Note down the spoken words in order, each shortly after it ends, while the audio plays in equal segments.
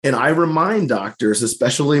And I remind doctors,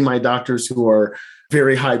 especially my doctors who are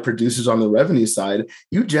very high producers on the revenue side,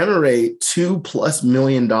 you generate $2+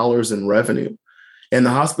 million in revenue, and the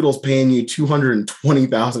hospital's paying you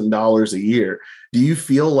 $220,000 a year. Do you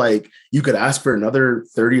feel like you could ask for another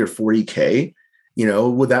 30 or 40K?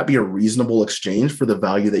 Would that be a reasonable exchange for the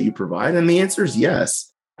value that you provide? And the answer is yes.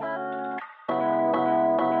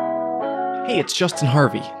 Hey, it's Justin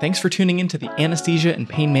Harvey. Thanks for tuning into the Anesthesia and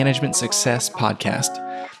Pain Management Success podcast.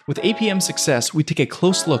 With APM Success, we take a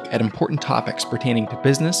close look at important topics pertaining to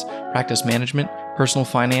business, practice management, personal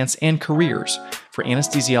finance, and careers for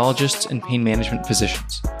anesthesiologists and pain management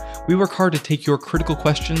physicians. We work hard to take your critical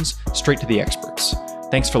questions straight to the experts.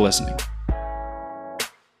 Thanks for listening.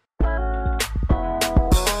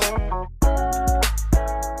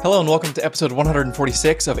 Hello and welcome to episode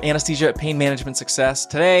 146 of Anesthesia Pain Management Success.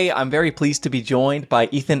 Today, I'm very pleased to be joined by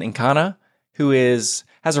Ethan Nkana, who has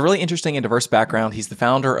a really interesting and diverse background. He's the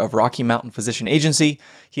founder of Rocky Mountain Physician Agency.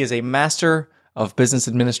 He is a master of business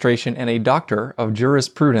administration and a doctor of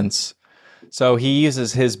jurisprudence. So he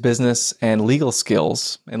uses his business and legal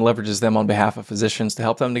skills and leverages them on behalf of physicians to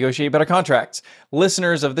help them negotiate better contracts.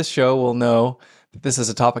 Listeners of this show will know that this is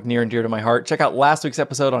a topic near and dear to my heart. Check out last week's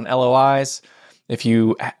episode on LOIs. If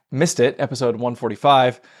you missed it, episode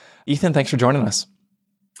 145. Ethan, thanks for joining us.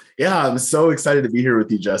 Yeah, I'm so excited to be here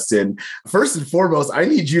with you, Justin. First and foremost, I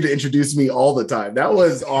need you to introduce me all the time. That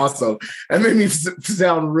was awesome. That made me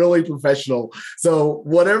sound really professional. So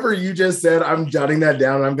whatever you just said, I'm jotting that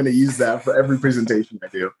down and I'm going to use that for every presentation I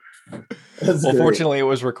do. Well, fortunately, it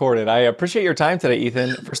was recorded. I appreciate your time today,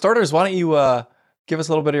 Ethan. For starters, why don't you give us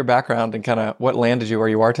a little bit of your background and kind of what landed you where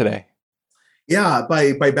you are today? Yeah,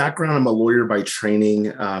 by background, I'm a lawyer by training.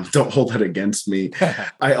 Don't hold that against me.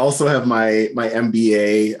 I also have my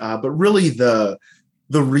MBA, but really the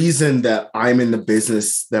reason that I'm in the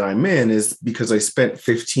business that I'm in is because I spent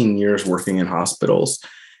 15 years working in hospitals.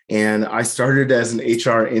 And I started as an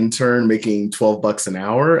HR intern making $12 an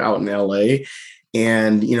hour out in LA.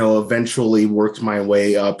 And, eventually worked my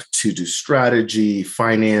way up to do strategy,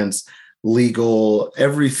 finance, legal,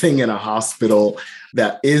 everything in a hospital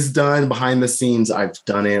that is done behind the scenes. I've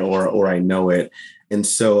done it or I know it. And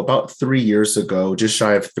so about 3 years ago, just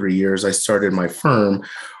shy of 3 years, I started my firm,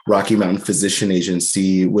 Rocky Mountain Physician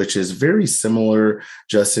Agency, which is very similar,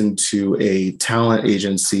 Justin, to a talent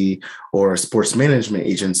agency or a sports management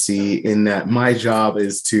agency, in that my job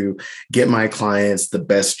is to get my clients the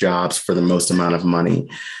best jobs for the most amount of money.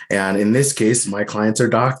 And in this case, my clients are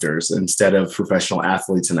doctors instead of professional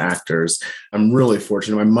athletes and actors. I'm really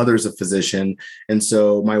fortunate. My mother's a physician. And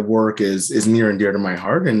so my work is near and dear to my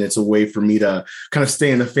heart. And it's a way for me to kind of stay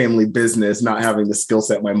in the family business, not having the skill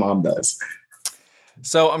set my mom does.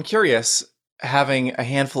 So I'm curious, having a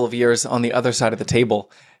handful of years on the other side of the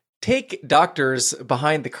table, take doctors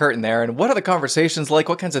behind the curtain there, and what are the conversations like?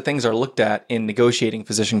 What kinds of things are looked at in negotiating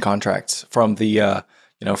physician contracts from the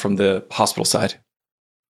from the hospital side?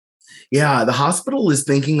 Yeah, the hospital is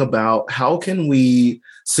thinking about how can we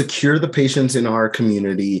secure the patients in our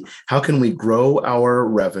community? How can we grow our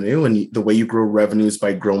revenue? And the way you grow revenue is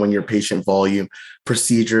by growing your patient volume,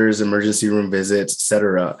 procedures, emergency room visits, et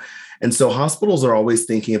cetera. And so hospitals are always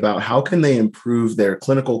thinking about how can they improve their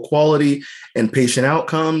clinical quality and patient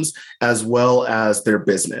outcomes, as well as their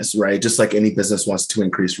business, right? Just like any business wants to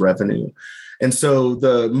increase revenue. And so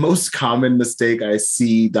the most common mistake I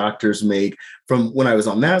see doctors make from when I was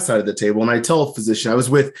on that side of the table, and I tell a physician, I was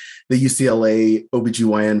with the UCLA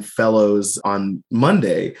OBGYN fellows on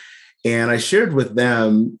Monday, and I shared with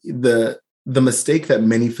them the mistake that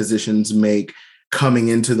many physicians make coming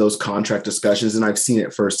into those contract discussions, and I've seen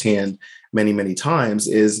it firsthand many, many times,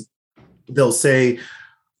 is they'll say,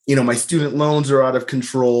 my student loans are out of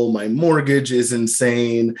control, my mortgage is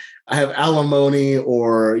insane, I have alimony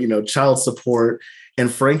or, child support.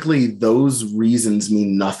 And frankly, those reasons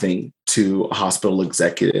mean nothing to a hospital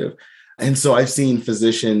executive. And so I've seen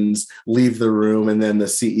physicians leave the room and then the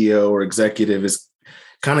CEO or executive is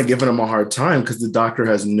kind of giving them a hard time because the doctor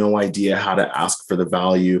has no idea how to ask for the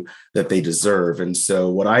value that they deserve. And so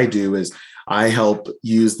what I do is I help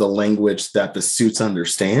use the language that the suits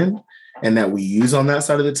understand and that we use on that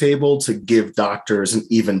side of the table to give doctors an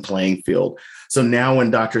even playing field. So now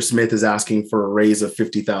when Dr. Smith is asking for a raise of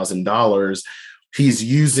 $50,000, he's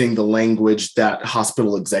using the language that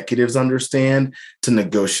hospital executives understand to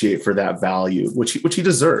negotiate for that value, which he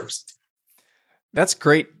deserves. That's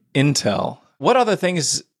great intel. What other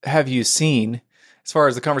things have you seen as far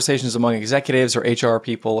as the conversations among executives or HR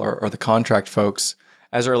people or the contract folks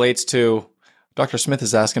as it relates to Dr. Smith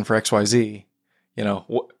is asking for XYZ,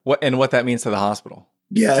 what that means to the hospital?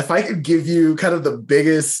 Yeah, if I could give you kind of the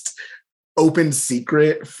biggest open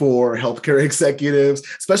secret for healthcare executives,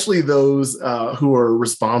 especially those who are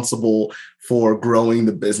responsible for growing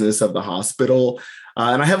the business of the hospital.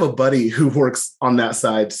 And I have a buddy who works on that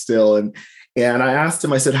side still. And I asked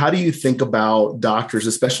him, I said, how do you think about doctors,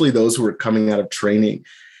 especially those who are coming out of training?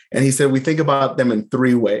 And he said, we think about them in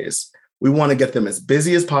three ways. We want to get them as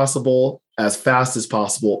busy as possible, as fast as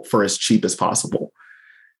possible, for as cheap as possible.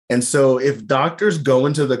 And so if doctors go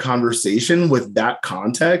into the conversation with that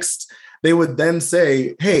context, they would then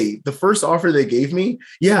say, hey, the first offer they gave me,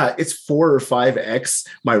 yeah, it's 4 or 5x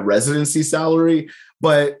my residency salary,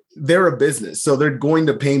 but they're a business. So they're going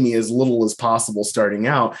to pay me as little as possible starting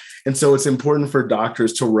out. And so it's important for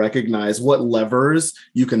doctors to recognize what levers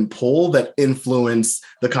you can pull that influence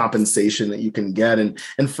the compensation that you can get. And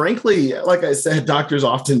frankly, like I said, doctors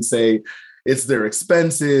often say it's their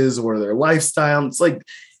expenses or their lifestyle. It's like,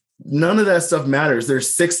 none of that stuff matters.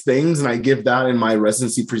 There's 6 things, and I give that in my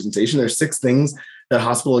residency presentation. There's 6 things that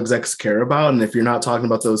hospital execs care about. And if you're not talking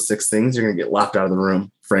about those 6 things, you're going to get laughed out of the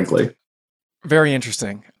room, frankly. Very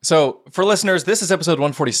interesting. So for listeners, this is episode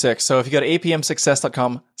 146. So if you go to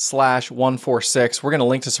apmsuccess.com/146, we're going to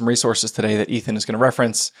link to some resources today that Ethan is going to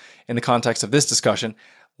reference in the context of this discussion.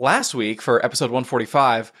 Last week for episode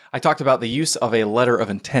 145, I talked about the use of a letter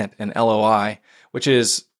of intent, an LOI, which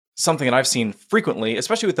is something that I've seen frequently,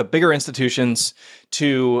 especially with the bigger institutions,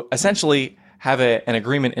 to essentially have an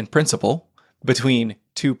agreement in principle between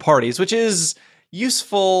two parties, which is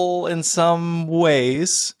useful in some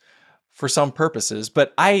ways for some purposes.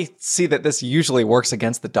 But I see that this usually works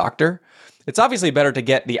against the doctor. It's obviously better to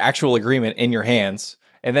get the actual agreement in your hands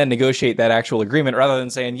and then negotiate that actual agreement rather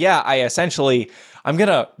than saying, yeah, I'm going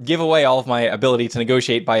to give away all of my ability to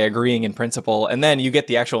negotiate by agreeing in principle. And then you get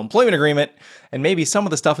the actual employment agreement. And maybe some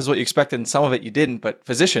of the stuff is what you expected and some of it you didn't. But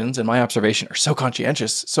physicians, in my observation, are so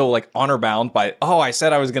conscientious, so like honor bound by, I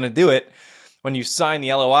said I was going to do it. When you sign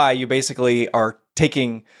the LOI, you basically are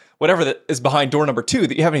taking whatever that is behind door number 2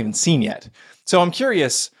 that you haven't even seen yet. So I'm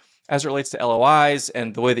curious, as it relates to LOIs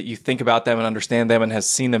and the way that you think about them and understand them and has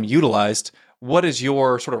seen them utilized, what is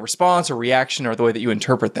your sort of response or reaction or the way that you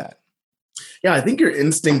interpret that? Yeah, I think your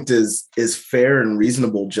instinct is fair and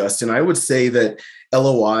reasonable, Justin. I would say that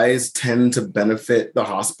LOIs tend to benefit the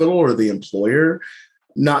hospital or the employer,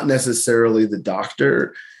 not necessarily the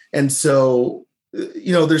doctor. And so,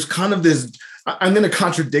 there's kind of this, I'm going to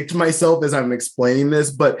contradict myself as I'm explaining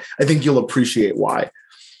this, but I think you'll appreciate why.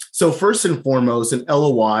 So first and foremost, an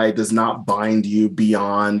LOI does not bind you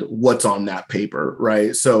beyond what's on that paper,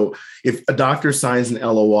 right? So if a doctor signs an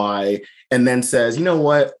LOI and then says, you know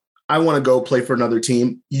what, I want to go play for another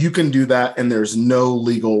team, you can do that. And there's no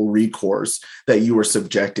legal recourse that you are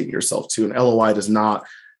subjecting yourself to. An LOI does not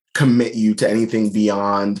commit you to anything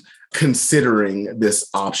beyond considering this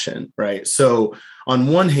option, right? So on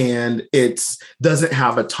one hand, it doesn't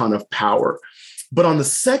have a ton of power. But on the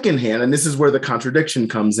second hand, and this is where the contradiction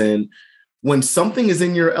comes in, when something is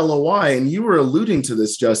in your LOI, and you were alluding to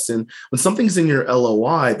this, Justin, when something's in your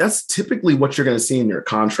LOI, that's typically what you're going to see in your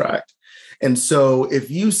contract. And so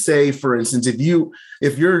if you say, for instance,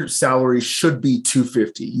 if your salary should be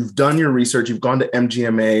 $250, you've done your research, you've gone to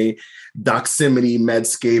MGMA, Doximity,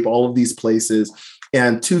 Medscape, all of these places,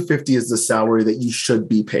 and $250 is the salary that you should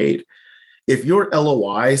be paid. If your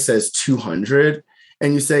LOI says $200,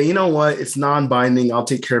 and you say, you know what, it's non-binding, I'll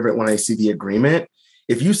take care of it when I see the agreement.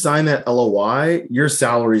 If you sign that LOI, your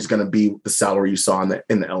salary is going to be the salary you saw in the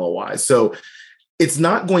LOI. So it's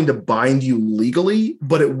not going to bind you legally,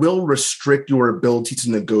 but it will restrict your ability to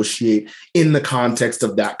negotiate in the context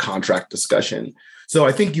of that contract discussion. So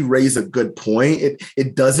I think you raise a good point.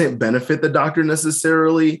 It doesn't benefit the doctor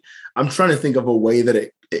necessarily. I'm trying to think of a way that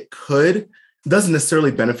it could. It doesn't necessarily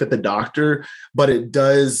benefit the doctor, but it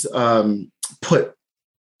does put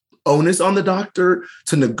onus on the doctor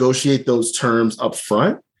to negotiate those terms up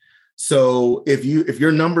front. So if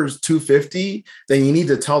your number is 250, then you need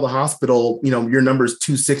to tell the hospital, your number is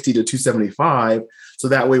 260 to 275. So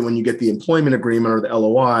that way, when you get the employment agreement or the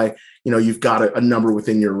LOI, you've got a number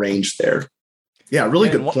within your range there. Yeah, really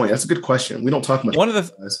good point. That's a good question. We don't talk much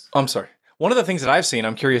about this. I'm sorry. One of the things that I've seen,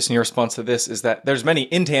 I'm curious in your response to this, is that there's many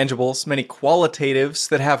intangibles, many qualitatives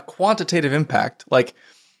that have quantitative impact, like,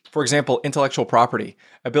 for example, intellectual property,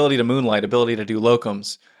 ability to moonlight, ability to do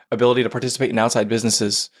locums, ability to participate in outside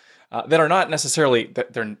businesses that are not necessarily,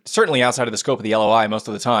 they're certainly outside of the scope of the LOI most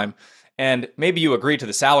of the time. And maybe you agree to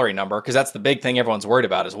the salary number because that's the big thing everyone's worried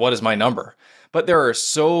about is what is my number? But there are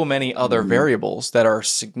so many other variables that are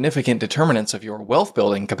significant determinants of your wealth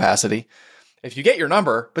building capacity. If you get your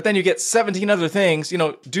number, but then you get 17 other things,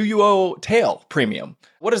 do you owe tail premium?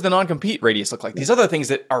 What does the non-compete radius look like? These other things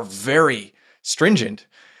that are very stringent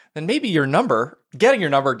then maybe getting your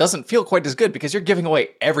number doesn't feel quite as good because you're giving away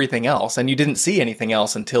everything else and you didn't see anything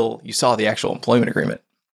else until you saw the actual employment agreement.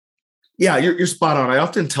 Yeah, you're spot on. I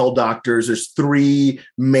often tell doctors there's three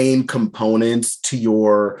main components to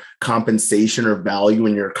your compensation or value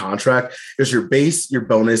in your contract. There's your base, your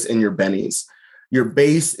bonus, and your bennies. Your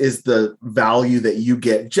base is the value that you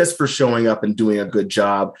get just for showing up and doing a good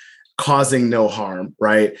job, causing no harm,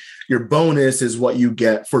 right? Your bonus is what you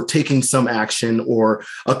get for taking some action or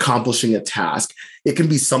accomplishing a task. It can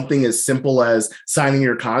be something as simple as signing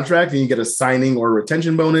your contract and you get a signing or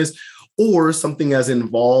retention bonus, or something as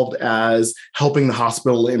involved as helping the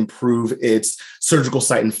hospital improve its surgical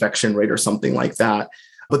site infection rate or something like that.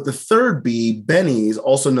 But the third B, bennies,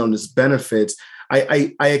 also known as benefits,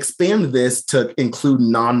 I expand this to include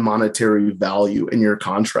non-monetary value in your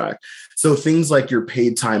contract. So things like your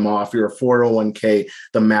paid time off, your 401k,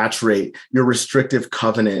 the match rate, your restrictive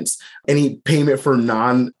covenants, any payment for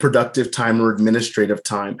non-productive time or administrative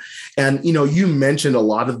time. And, you mentioned a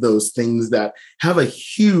lot of those things that have a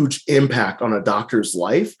huge impact on a doctor's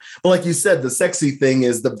life. But like you said, the sexy thing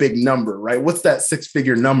is the big number, right? What's that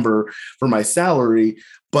six-figure number for my salary?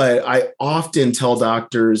 But I often tell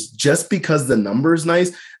doctors just because the number is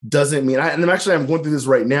nice doesn't mean, I'm going through this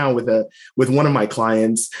right now with one of my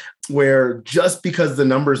clients where just because the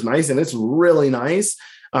number is nice and it's really nice,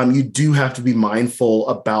 you do have to be mindful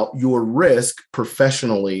about your risk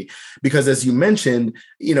professionally, because as you mentioned,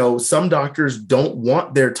 some doctors don't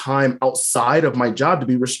want their time outside of my job to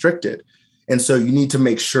be restricted. And so you need to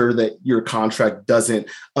make sure that your contract doesn't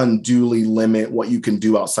unduly limit what you can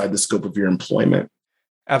do outside the scope of your employment.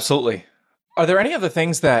 Absolutely. Are there any other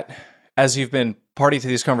things that, as you've been party to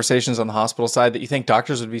these conversations on the hospital side, that you think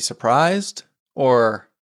doctors would be surprised or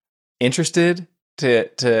interested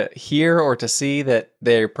to hear or to see that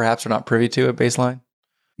they perhaps are not privy to at Baseline?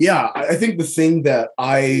 Yeah, I think the thing that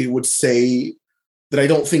I would say that I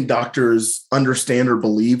don't think doctors understand or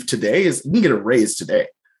believe today is you can get a raise today.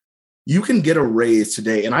 You can get a raise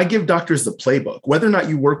today. And I give doctors the playbook. Whether or not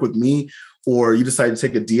you work with me or you decide to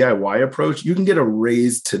take a DIY approach, you can get a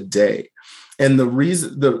raise today. And the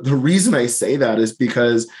reason I say that is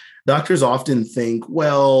because doctors often think,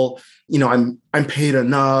 well, I'm paid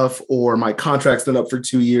enough, or my contract's been up for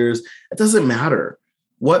 2 years. It doesn't matter.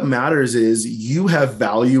 What matters is you have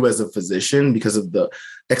value as a physician because of the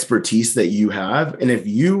expertise that you have. And if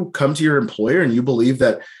you come to your employer and you believe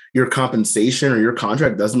that your compensation or your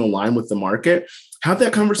contract doesn't align with the market, have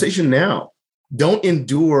that conversation now. Don't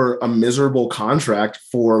endure a miserable contract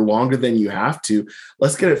for longer than you have to.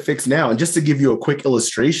 Let's get it fixed now. And just to give you a quick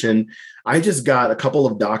illustration, I just got a couple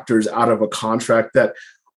of doctors out of a contract that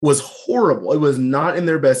was horrible. It was not in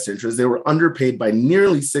their best interest. They were underpaid by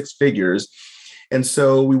nearly six figures. And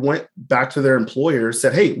so we went back to their employer,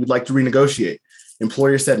 said, hey, we'd like to renegotiate.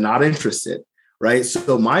 Employer said, not interested, right?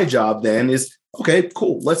 So my job then is, okay,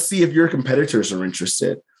 cool. Let's see if your competitors are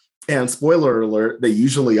interested. And spoiler alert, they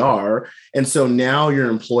usually are. And so now your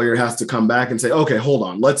employer has to come back and say, okay, hold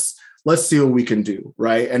on, let's see what we can do,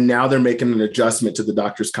 right? And now they're making an adjustment to the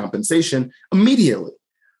doctor's compensation immediately,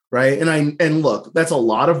 right? And look, that's a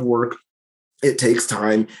lot of work. It takes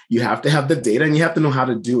time. You have to have the data and you have to know how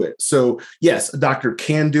to do it. So yes, a doctor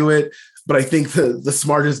can do it, but I think the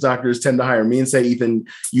smartest doctors tend to hire me and say, Ethan,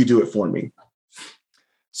 you do it for me.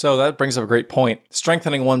 So that brings up a great point.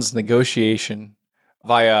 Strengthening one's negotiation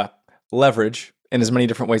via leverage in as many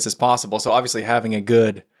different ways as possible. So obviously having a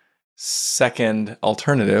good second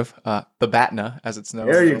alternative, the BATNA, as it's known.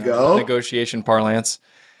 There you go. Negotiation parlance,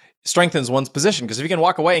 strengthens one's position. Because if you can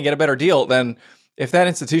walk away and get a better deal, then if that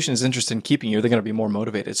institution is interested in keeping you, they're going to be more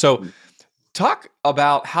motivated. So talk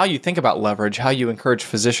about how you think about leverage, how you encourage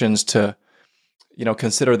physicians to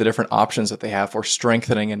consider the different options that they have for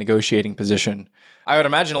strengthening a negotiating position. I would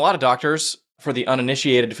imagine a lot of doctors, for the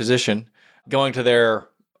uninitiated physician, going to their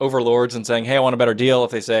overlords and saying, hey, I want a better deal.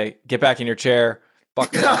 If they say, get back in your chair,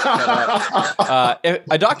 buckle up.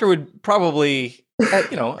 A doctor would probably,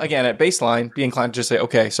 again, at Baseline, be inclined to just say,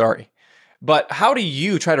 okay, sorry. But how do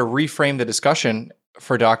you try to reframe the discussion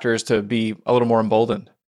for doctors to be a little more emboldened?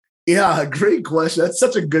 Yeah, great question. That's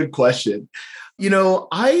such a good question.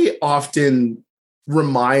 I often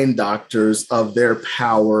remind doctors of their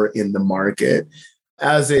power in the market.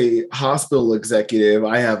 As a hospital executive,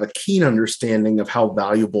 I have a keen understanding of how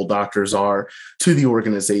valuable doctors are to the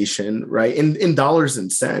organization, right? In dollars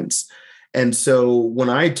and cents. And so when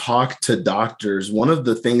I talk to doctors, one of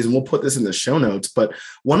the things, and we'll put this in the show notes, but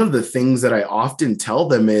one of the things that I often tell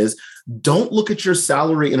them is don't look at your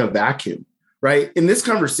salary in a vacuum, right? In this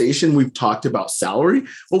conversation, we've talked about salary.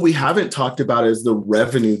 What we haven't talked about is the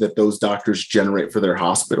revenue that those doctors generate for their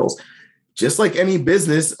hospitals. just like any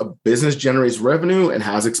business, a business generates revenue and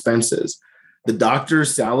has expenses. The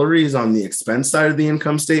doctor's salary is on the expense side of the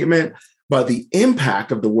income statement, but the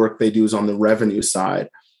impact of the work they do is on the revenue side.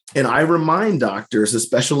 And I remind doctors,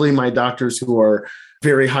 especially my doctors who are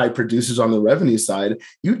very high producers on the revenue side,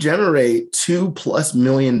 you generate $2+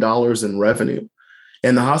 million in revenue,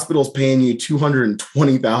 and the hospital's paying you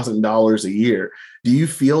 $220,000 a year. Do you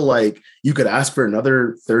feel like you could ask for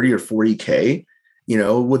another 30 or 40K?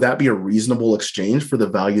 Would that be a reasonable exchange for the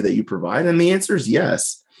value that you provide? And the answer is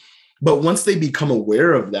yes. But once they become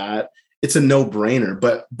aware of that, it's a no-brainer.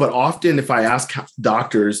 But often if I ask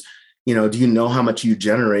doctors, do you know how much you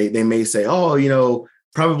generate? They may say, oh,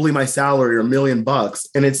 probably my salary or $1 million.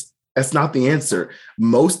 And that's not the answer.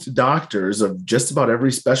 Most doctors of just about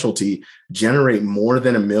every specialty generate more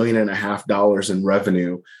than $1.5 million in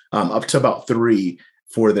revenue, up to about $3 million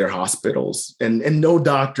for their hospitals. And no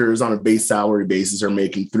doctors on a base salary basis are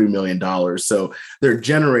making $3 million. So they're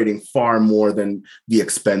generating far more than the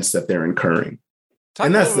expense that they're incurring.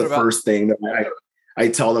 And that's the first thing that I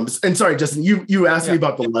tell them. And sorry, Justin, you asked me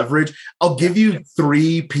about the leverage. I'll give you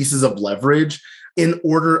 3 pieces of leverage in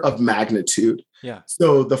order of magnitude. Yeah.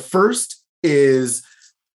 So the first is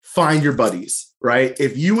find your buddies, right?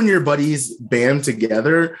 If you and your buddies band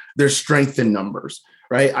together, there's strength in numbers,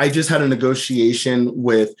 right? I just had a negotiation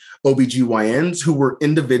with OBGYNs who were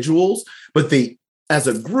individuals, but they, as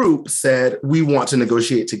a group, said, we want to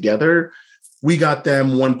negotiate together. We got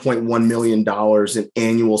them $1.1 million in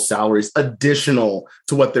annual salaries, additional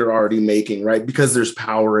to what they're already making, right? Because there's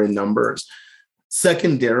power in numbers.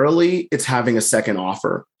 Secondarily, it's having a second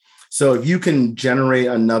offer. So if you can generate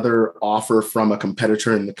another offer from a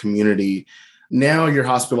competitor in the community, now your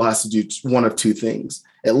hospital has to do one of two things,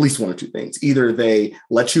 at least one of two things. Either they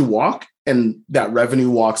let you walk and that revenue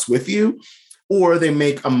walks with you, or they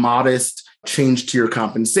make a modest change to your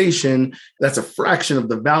compensation. That's a fraction of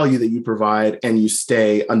the value that you provide, and you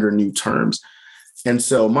stay under new terms. And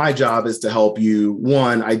so my job is to help you,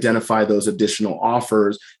 one, identify those additional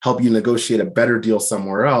offers, help you negotiate a better deal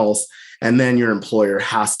somewhere else. And then your employer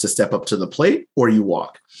has to step up to the plate or you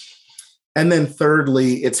walk. And then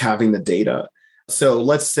thirdly, it's having the data. So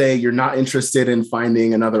let's say you're not interested in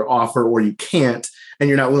finding another offer, or you can't, and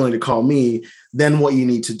you're not willing to call me. Then what you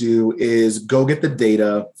need to do is go get the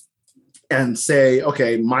data and say,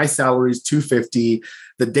 okay, my salary is $250.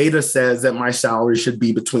 The data says that my salary should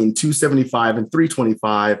be between $275 and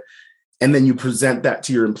 $325. And then you present that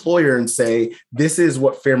to your employer and say, this is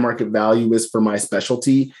what fair market value is for my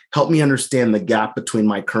specialty. Help me understand the gap between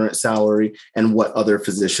my current salary and what other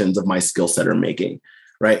physicians of my skill set are making,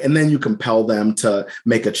 right? And then you compel them to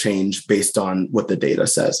make a change based on what the data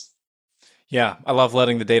says. Yeah, I love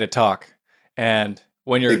letting the data talk. And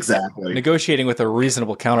when you're negotiating with a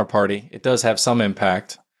reasonable counterparty, it does have some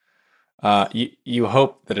impact. You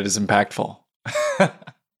hope that it is impactful.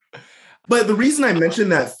 But the reason I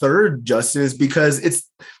mentioned that third, Justin, is because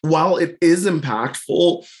while it is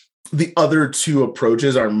impactful, the other two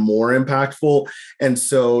approaches are more impactful. And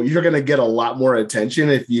so you're going to get a lot more attention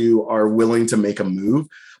if you are willing to make a move.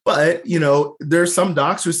 But, there's some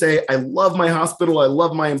docs who say, I love my hospital, I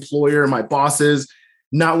love my employer, my bosses,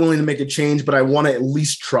 not willing to make a change, but I want to at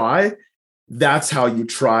least try. That's how you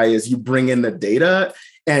try, is you bring in the data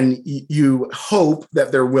and you hope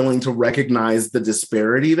that they're willing to recognize the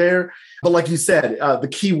disparity there. But like you said, the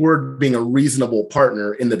key word being a reasonable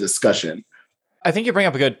partner in the discussion. I think you bring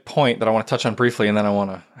up a good point that I want to touch on briefly, and then I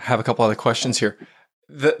want to have a couple other questions here.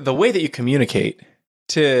 The way that you communicate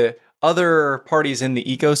to other parties in the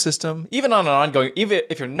ecosystem, even on an ongoing, even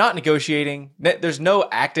if you're not negotiating, there's no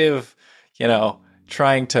active,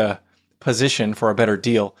 trying to position for a better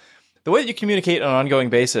deal. The way that you communicate on an ongoing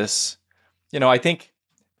basis, I think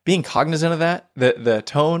being cognizant of that, the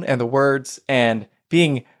tone and the words, and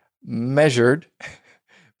being measured,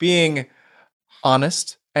 being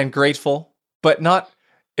honest and grateful, but not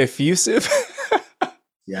effusive.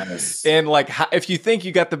 Yes. And if you think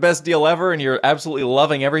you got the best deal ever and you're absolutely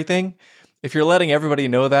loving everything, if you're letting everybody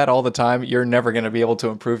know that all the time, you're never going to be able to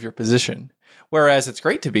improve your position. Whereas it's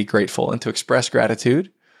great to be grateful and to express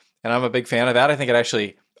gratitude. And I'm a big fan of that. I think it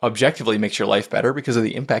actually objectively makes your life better because of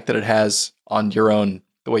the impact that it has on the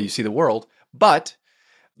way you see the world. But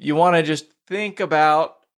you want to just think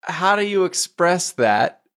about, how do you express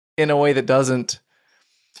that in a way that doesn't,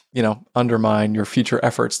 undermine your future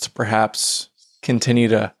efforts to perhaps continue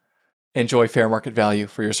to enjoy fair market value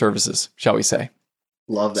for your services, shall we say.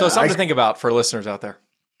 Love that. So something to think about for listeners out there.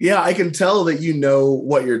 Yeah, I can tell that you know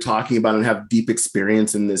what you're talking about and have deep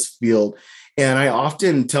experience in this field. And I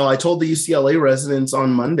often I told the UCLA residents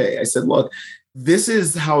on Monday, I said, look, this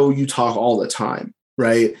is how you talk all the time,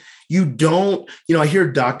 right? You don't, I hear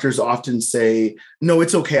doctors often say, no,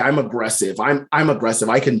 it's okay. I'm aggressive. I'm aggressive.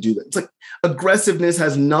 I can do that. It's like aggressiveness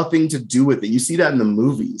has nothing to do with it. You see that in the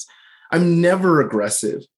movies. I'm never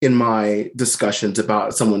aggressive in my discussions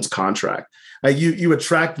about someone's contract. You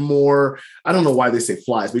attract more, I don't know why they say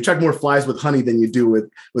flies, but you attract more flies with honey than you do with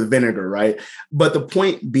vinegar, right? But the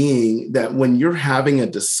point being that when you're having a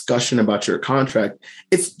discussion about your contract,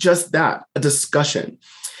 it's just that, a discussion.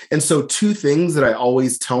 And so two things that I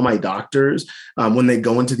always tell my doctors when they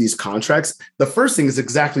go into these contracts, the first thing is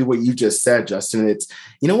exactly what you just said, Justin. It's,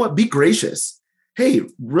 you know what, be gracious. Hey,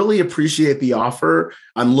 really appreciate the offer.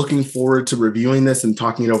 I'm looking forward to reviewing this and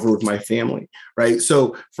talking it over with my family, right?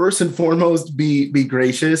 So first and foremost, be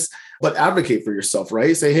gracious, but advocate for yourself,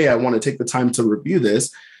 right? Say, hey, I want to take the time to review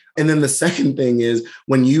this. And then the second thing is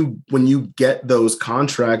when you get those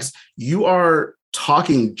contracts, you are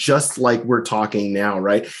talking just like we're talking now,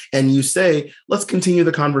 right? And you say, let's continue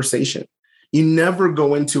the conversation. You never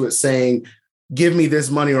go into it saying, give me this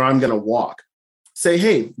money or I'm going to walk. Say,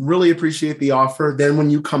 hey, really appreciate the offer. Then when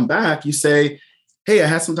you come back, you say, hey, I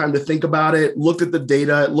had some time to think about it, looked at the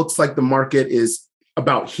data. It looks like the market is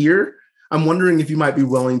about here. I'm wondering if you might be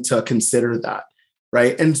willing to consider that,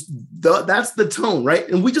 right? And that's the tone, right?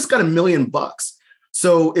 And we just got $1 million.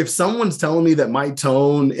 So if someone's telling me that my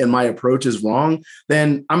tone and my approach is wrong,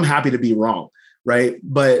 then I'm happy to be wrong, right?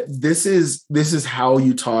 But this is how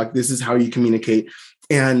you talk. This is how you communicate.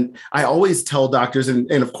 And I always tell doctors,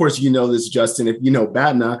 and of course, you know this, Justin, if you know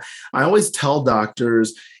BATNA, I always tell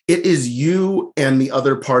doctors, it is you and the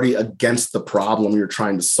other party against the problem you're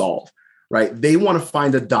trying to solve, right? They want to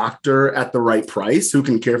find a doctor at the right price who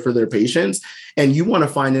can care for their patients, and you want to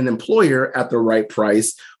find an employer at the right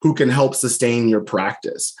price who can help sustain your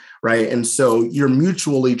practice, right? And so you're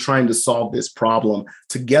mutually trying to solve this problem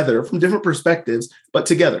together from different perspectives, but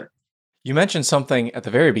together. You mentioned something at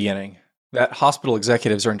the very beginning that hospital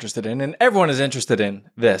executives are interested in, and everyone is interested in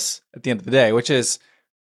this at the end of the day, which is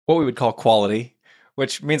what we would call quality,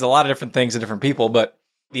 which means a lot of different things to different people, but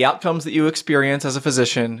the outcomes that you experience as a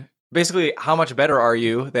physician, basically how much better are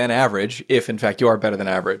you than average, if in fact you are better than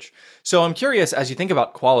average. So I'm curious, as you think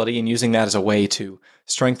about quality and using that as a way to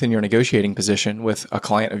strengthen your negotiating position with a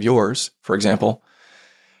client of yours, for example,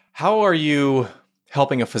 how are you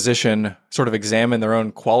helping a physician sort of examine their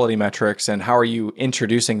own quality metrics, and how are you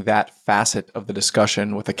introducing that facet of the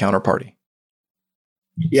discussion with a counterparty?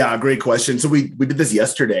 Yeah, great question. So we did this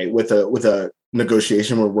yesterday with a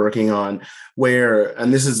negotiation we're working on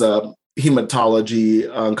and this is a hematology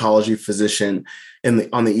oncology physician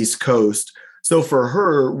on the East Coast. So for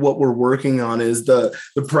her, what we're working on is the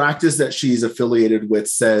practice that she's affiliated with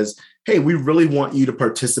says, hey, we really want you to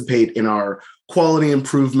participate in our quality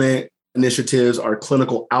improvement initiatives, our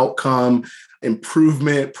clinical outcome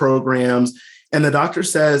improvement programs. And the doctor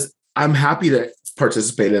says, I'm happy to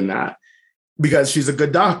participate in that because she's a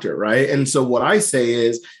good doctor, right? And so what I say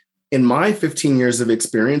is, in my 15 years of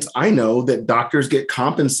experience, I know that doctors get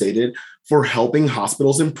compensated for helping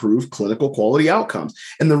hospitals improve clinical quality outcomes.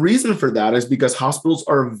 And the reason for that is because hospitals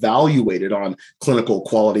are evaluated on clinical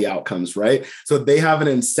quality outcomes, right? So they have an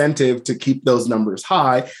incentive to keep those numbers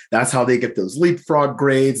high. That's how they get those leapfrog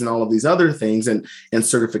grades and all of these other things and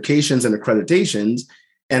certifications and accreditations.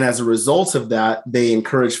 And as a result of that, they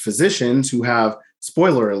encourage physicians who have,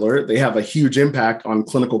 spoiler alert, they have a huge impact on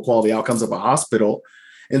clinical quality outcomes of a hospital.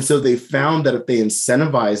 And so they found that if they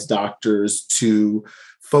incentivize doctors to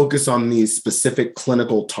focus on these specific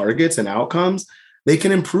clinical targets and outcomes, they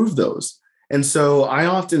can improve those. And so I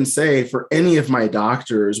often say for any of my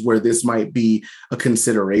doctors where this might be a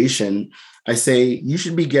consideration, I say you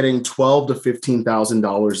should be getting $12,000 to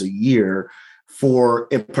 $15,000 a year for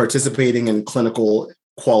participating in clinical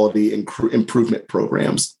quality improvement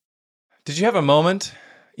programs. Did you have a moment,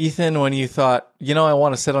 Ethan, when you thought, I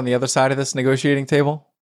want to sit on the other side of this negotiating table?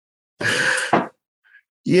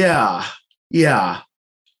 Yeah.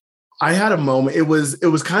 I had a moment. It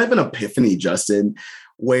was kind of an epiphany, Justin,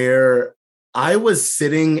 where I was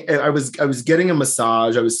sitting, I was getting a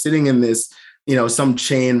massage. I was sitting in this, some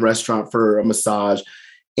chain restaurant for a massage.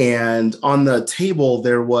 And on the table,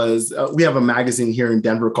 there was, we have a magazine here in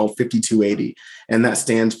Denver called 5280, and that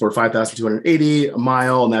stands for 5,280 a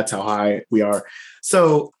mile. And that's how high we are.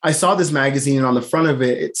 So I saw this magazine, and on the front of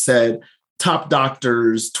it, it said Top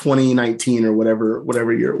Doctors 2019 or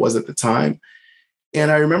whatever year it was at the time. And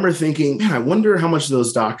I remember thinking, man, I wonder how much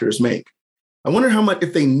those doctors make. I wonder how much,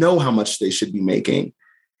 if they know how much they should be making.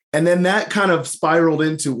 And then that kind of spiraled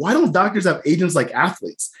into, why don't doctors have agents like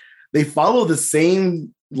athletes? They follow the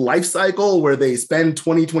same life cycle where they spend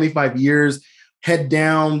 20, 25 years head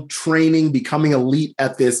down, training, becoming elite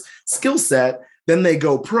at this skill set. Then they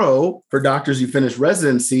go pro. For doctors, you finish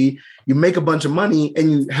residency, you make a bunch of money,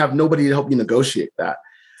 and you have nobody to help you negotiate that.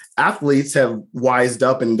 Athletes have wised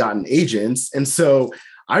up and gotten agents. And so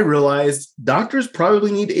I realized doctors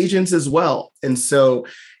probably need agents as well. And so,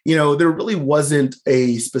 there really wasn't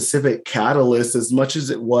a specific catalyst as much as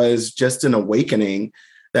it was just an awakening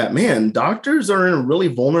that, man, doctors are in a really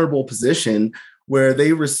vulnerable position where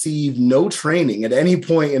they receive no training at any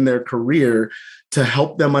point in their career to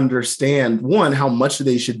help them understand, one, how much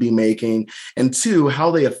they should be making, and two, how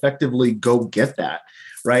they effectively go get that,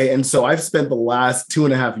 right? And so I've spent the last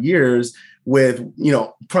 2.5 years with,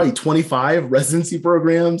 probably 25 residency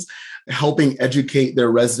programs, helping educate their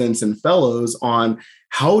residents and fellows on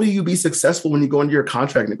how do you be successful when you go into your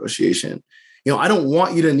contract negotiation. I don't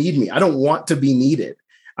want you to need me. I don't want to be needed.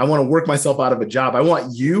 I want to work myself out of a job. I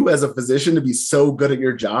want you as a physician to be so good at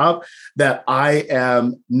your job that I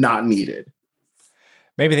am not needed.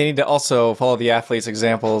 Maybe they need to also follow the athletes'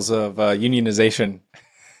 examples of unionization.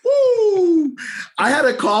 Ooh, I had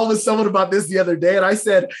a call with someone about this the other day, and I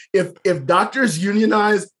said, if doctors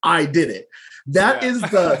unionize, I did it. That is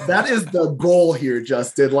the goal here,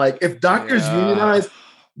 Justin. Like, if doctors unionize,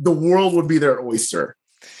 the world would be their oyster.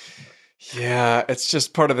 Yeah, it's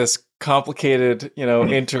just part of this complicated,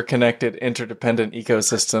 interconnected, interdependent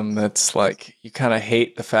ecosystem that's like, you kind of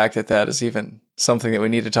hate the fact that is even something that we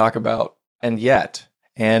need to talk about. And yet.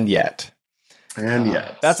 That's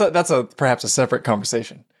perhaps a separate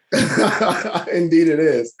conversation. Indeed it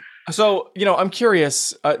is. So, I'm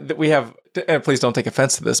curious that we have, and please don't take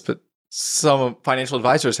offense to this, but some financial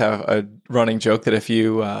advisors have a running joke that if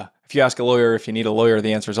you ask a lawyer if you need a lawyer,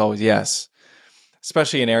 the answer is always yes,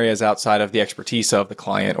 especially in areas outside of the expertise of the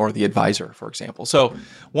client or the advisor, for example. So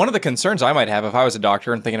one of the concerns I might have if I was a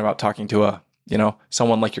doctor and thinking about talking to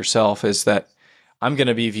someone like yourself is that I'm going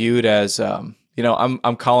to be viewed as, I'm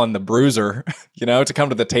calling the bruiser, to come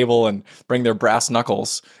to the table and bring their brass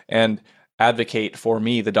knuckles and advocate for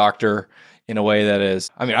me, the doctor, in a way that is,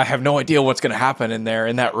 I have no idea what's going to happen in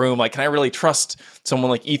that room. Like, can I really trust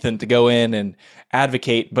someone like Ethan to go in and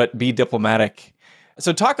advocate, but be diplomatic?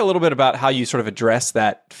 So talk a little bit about how you sort of address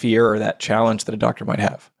that fear or that challenge that a doctor might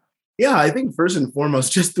have. Yeah, I think first and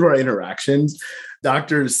foremost, just through our interactions,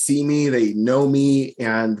 doctors see me, they know me,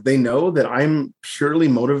 and they know that I'm purely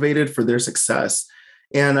motivated for their success.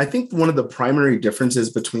 And I think one of the primary differences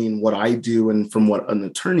between what I do and from what an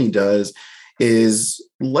attorney does is,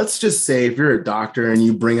 let's just say if you're a doctor and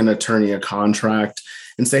you bring an attorney a contract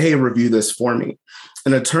and say, hey, review this for me.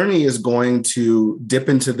 An attorney is going to dip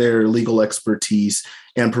into their legal expertise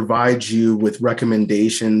and provide you with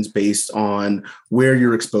recommendations based on where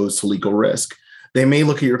you're exposed to legal risk. They may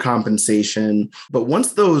look at your compensation, but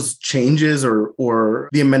once those changes or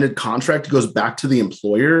the amended contract goes back to the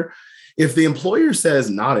employer, if the employer says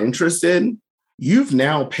not interested, you've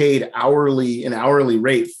now paid an hourly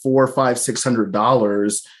rate $400, $500,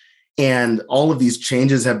 $600, and all of these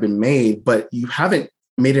changes have been made, but you haven't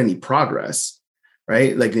made any progress,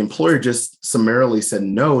 right? Like, the employer just summarily said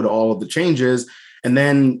no to all of the changes. And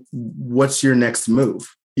then what's your next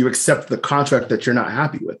move? You accept the contract that you're not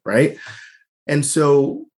happy with, right? And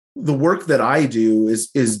so the work that I do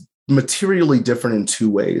is materially different in two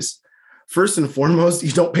ways. First and foremost,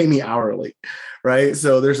 you don't pay me hourly, right?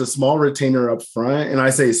 So there's a small retainer up front, and I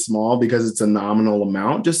say small because it's a nominal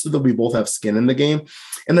amount, just so that we both have skin in the game.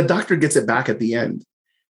 And the doctor gets it back at the end.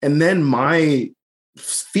 And then my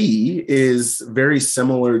fee is very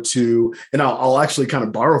similar to, and I'll actually kind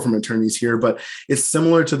of borrow from attorneys here, but it's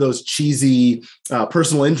similar to those cheesy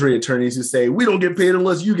personal injury attorneys who say, we don't get paid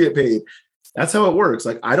unless you get paid. That's how it works.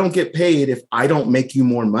 Like, I don't get paid if I don't make you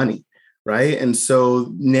more money, right? And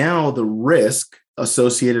so now the risk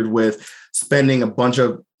associated with spending a bunch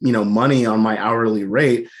of money on my hourly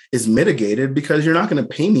rate is mitigated because you're not going to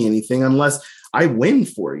pay me anything unless I win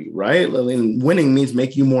for you, right? And winning means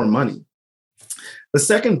make you more money. The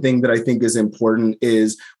second thing that I think is important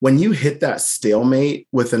is when you hit that stalemate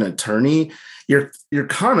with an attorney, you're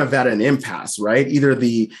kind of at an impasse, right? Either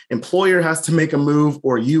the employer has to make a move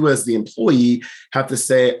or you as the employee have to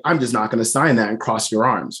say, I'm just not going to sign that and cross your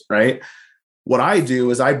arms, right? What I do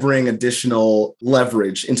is I bring additional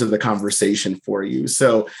leverage into the conversation for you.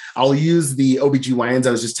 So I'll use the OBGYNs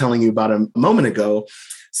I was just telling you about a moment ago.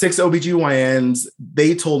 6 OBGYNs,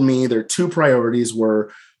 they told me their 2 priorities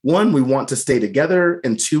were, 1, we want to stay together,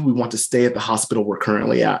 and 2, we want to stay at the hospital we're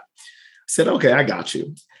currently at. I said, okay, I got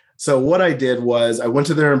you. So what I did was I went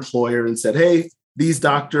to their employer and said, hey, these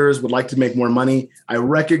doctors would like to make more money. I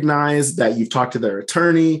recognize that you've talked to their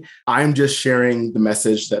attorney. I'm just sharing the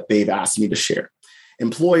message that they've asked me to share.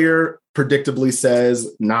 Employer predictably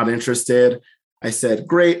says, not interested. I said,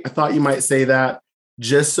 great. I thought you might say that.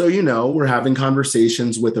 Just so you know, we're having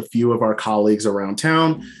conversations with a few of our colleagues around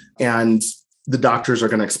town, and the doctors are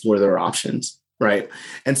going to explore their options. Right.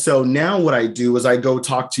 And so now what I do is I go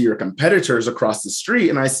talk to your competitors across the street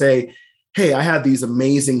and I say, hey, I have these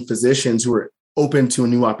amazing physicians who are open to a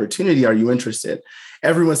new opportunity. Are you interested?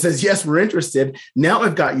 Everyone says, yes, we're interested. Now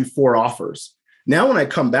I've got you 4 offers. Now, when I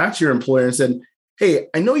come back to your employer and said, hey,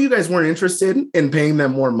 I know you guys weren't interested in paying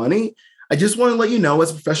them more money. I just want to let you know, as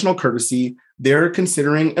a professional courtesy, they're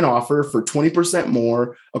considering an offer for 20%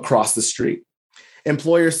 more across the street.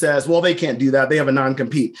 Employer says, well, they can't do that. They have a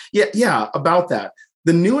non-compete. Yeah, about that.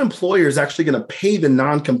 The new employer is actually going to pay the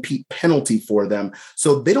non-compete penalty for them,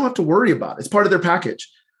 so they don't have to worry about it. It's part of their package.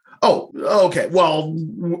 Oh, okay. Well,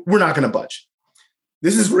 we're not going to budge.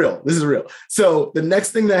 This is real. So the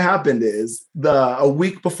next thing that happened is a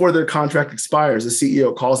week before their contract expires, the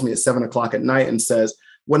CEO calls me at 7:00 at night and says,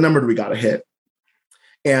 what number do we got to hit?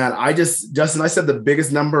 And Justin, I said the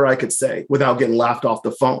biggest number I could say without getting laughed off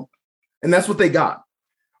the phone. And that's what they got,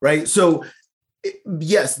 right? So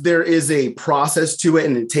yes, there is a process to it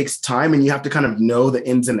and it takes time and you have to kind of know the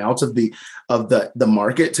ins and outs of the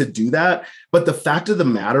market to do that. But the fact of the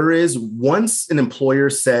matter is, once an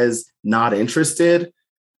employer says not interested,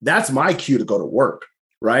 that's my cue to go to work,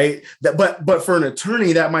 right? But for an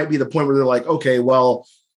attorney, that might be the point where they're like, okay, well,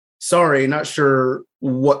 sorry, not sure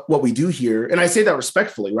what we do here. And I say that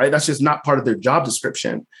respectfully, right? That's just not part of their job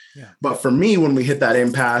description. Yeah. But for me, when we hit that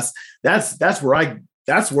impasse, that's where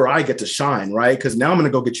I get to shine, right? Because now I'm going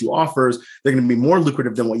to go get you offers. They're going to be more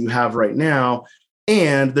lucrative than what you have right now.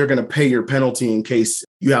 And they're going to pay your penalty in case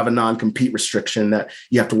you have a non-compete restriction that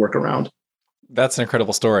you have to work around. That's an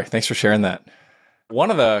incredible story. Thanks for sharing that. One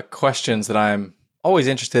of the questions that I'm always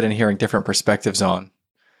interested in hearing different perspectives on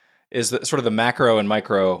is sort of the macro and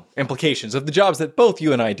micro implications of the jobs that both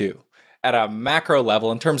you and I do at a macro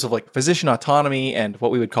level in terms of like physician autonomy and what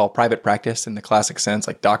we would call private practice in the classic sense,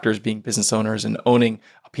 like doctors being business owners and owning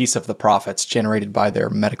a piece of the profits generated by their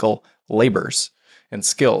medical labors and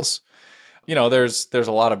skills. You know, there's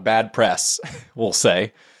a lot of bad press, we'll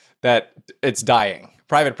say, that it's dying.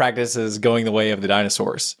 Private practice is going the way of the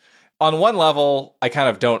dinosaurs. On one level, I kind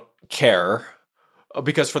of don't care,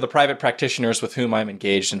 because for the private practitioners with whom I'm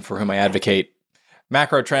engaged and for whom I advocate,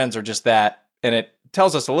 macro trends are just that. And it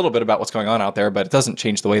tells us a little bit about what's going on out there, but it doesn't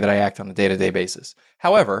change the way that I act on a day-to-day basis.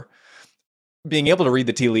 However, being able to read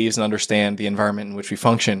the tea leaves and understand the environment in which we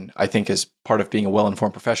function, I think is part of being a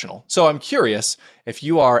well-informed professional. So I'm curious if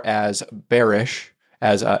you are as bearish,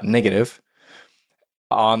 as negative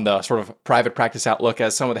on the sort of private practice outlook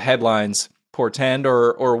as some of the headlines portend,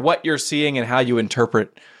 or what you're seeing and how you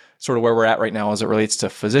interpret sort of where we're at right now as it relates to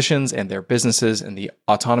physicians and their businesses and the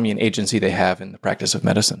autonomy and agency they have in the practice of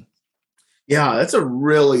medicine. Yeah, that's a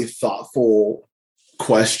really thoughtful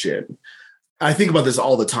question. I think about this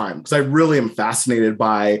all the time because I really am fascinated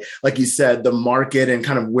by, like you said, the market and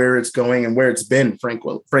kind of where it's going and where it's been,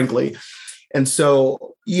 frankly. And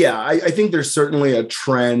so, yeah, I think there's certainly a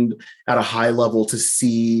trend at a high level to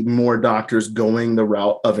see more doctors going the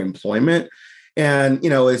route of employment. And, you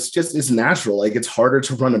know, it's natural. Like, it's harder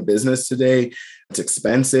to run a business today. It's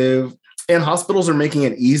expensive. And hospitals are making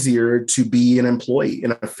it easier to be an employee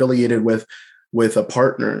and affiliated with a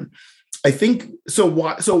partner. I think so.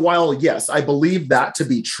 While, yes, I believe that to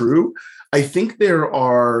be true, I think there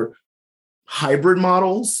are hybrid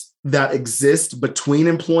models that exist between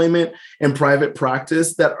employment and private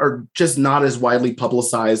practice that are just not as widely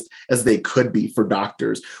publicized as they could be for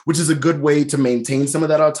doctors, which is a good way to maintain some of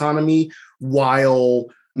that autonomy while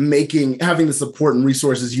having the support and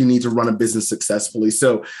resources you need to run a business successfully.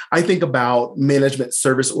 So I think about management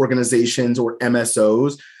service organizations, or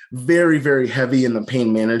MSOs, very, very heavy in the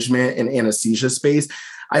pain management and anesthesia space.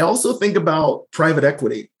 I also think about private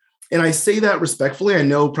equity. And I say that respectfully. I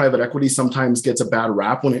know private equity sometimes gets a bad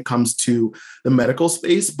rap when it comes to the medical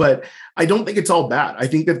space, but I don't think it's all bad. I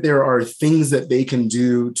think that there are things that they can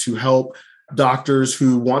do to help doctors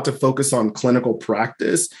who want to focus on clinical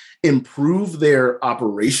practice improve their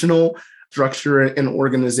operational structure and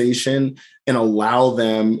organization and allow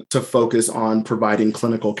them to focus on providing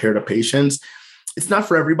clinical care to patients. It's not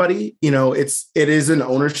for everybody. You know, it is an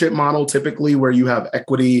ownership model typically where you have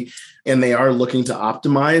equity and they are looking to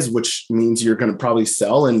optimize, which means you're going to probably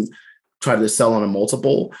sell and try to sell on a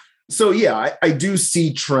multiple. So yeah, I do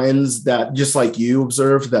see trends that, just like you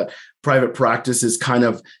observed, that private practice is kind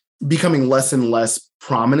of becoming less and less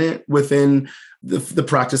prominent within the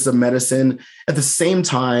practice of medicine. At the same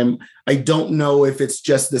time, I don't know if it's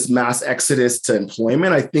just this mass exodus to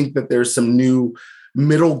employment. I think that there's some new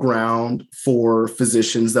middle ground for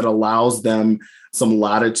physicians that allows them some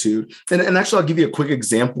latitude. And actually, I'll give you a quick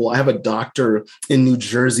example. I have a doctor in New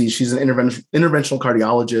Jersey. She's an interventional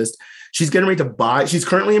cardiologist. She's getting ready to buy, she's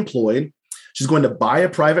currently employed. She's going to buy a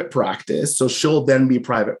private practice. So she'll then be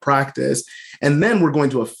private practice. And then we're going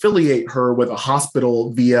to affiliate her with a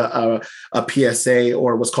hospital via a PSA,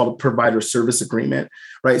 or what's called a provider service agreement,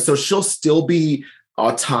 right? So she'll still be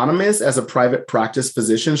autonomous as a private practice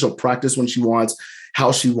physician. She'll practice when she wants,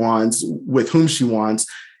 how she wants, with whom she wants.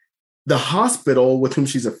 The hospital with whom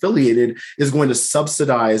she's affiliated is going to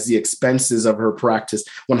subsidize the expenses of her practice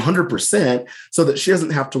 100%, so that she doesn't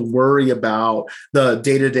have to worry about the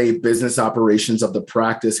day-to-day business operations of the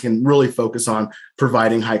practice, can really focus on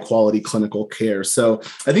providing high quality clinical care. So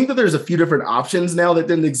I think that there's a few different options now that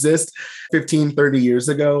didn't exist 15, 30 years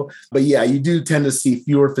ago. But yeah, you do tend to see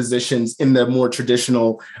fewer physicians in the more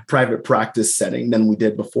traditional private practice setting than we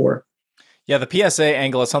did before. Yeah, the PSA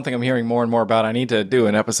angle is something I'm hearing more and more about. I need to do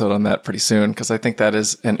an episode on that pretty soon, because I think that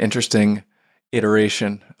is an interesting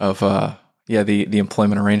iteration of the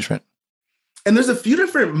employment arrangement. And there's a few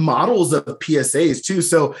different models of PSAs too.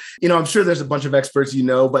 So, I'm sure there's a bunch of experts,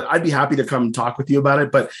 but I'd be happy to come talk with you about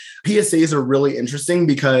it. But PSAs are really interesting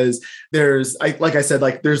because there's that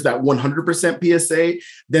 100% PSA.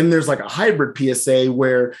 Then there's like a hybrid PSA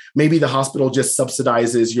where maybe the hospital just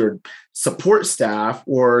subsidizes your support staff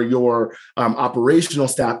or your operational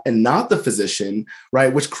staff and not the physician,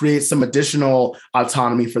 right? Which creates some additional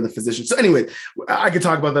autonomy for the physician. So anyway, I could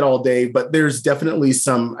talk about that all day, but there's definitely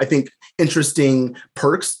some, I think, interesting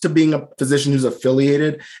perks to being a physician who's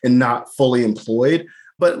affiliated and not fully employed.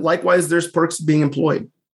 But likewise, there's perks to being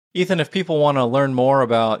employed. Ethan, if people want to learn more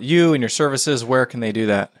about you and your services, where can they do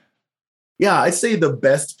that? Yeah, I'd say the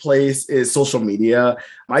best place is social media.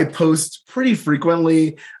 I post pretty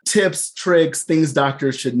frequently tips, tricks, things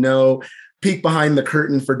doctors should know, peek behind the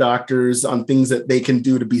curtain for doctors on things that they can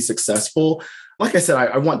do to be successful. Like I said,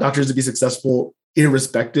 I want doctors to be successful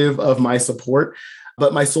irrespective of my support.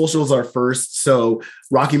 But my socials are first. So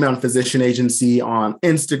Rocky Mountain Physician Agency on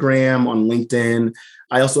Instagram, on LinkedIn.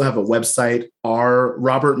 I also have a website,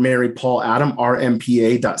 Robert Mary Paul Adam,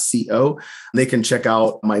 rmpa.co. They can check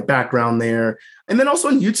out my background there. And then also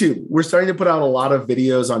on YouTube, we're starting to put out a lot of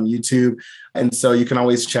videos on YouTube. And so you can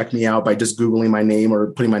always check me out by just Googling my name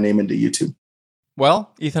or putting my name into YouTube.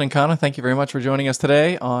 Well, Ethan Nkana, thank you very much for joining us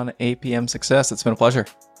today on APM Success. It's been a pleasure.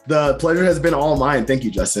 The pleasure has been all mine. Thank you,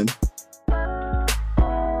 Justin.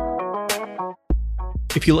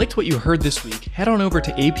 If you liked what you heard this week, head on over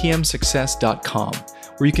to apmsuccess.com,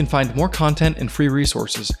 where you can find more content and free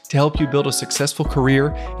resources to help you build a successful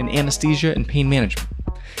career in anesthesia and pain management.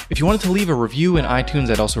 If you wanted to leave a review in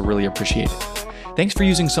iTunes, I'd also really appreciate it. Thanks for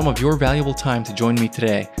using some of your valuable time to join me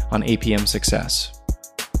today on APM Success.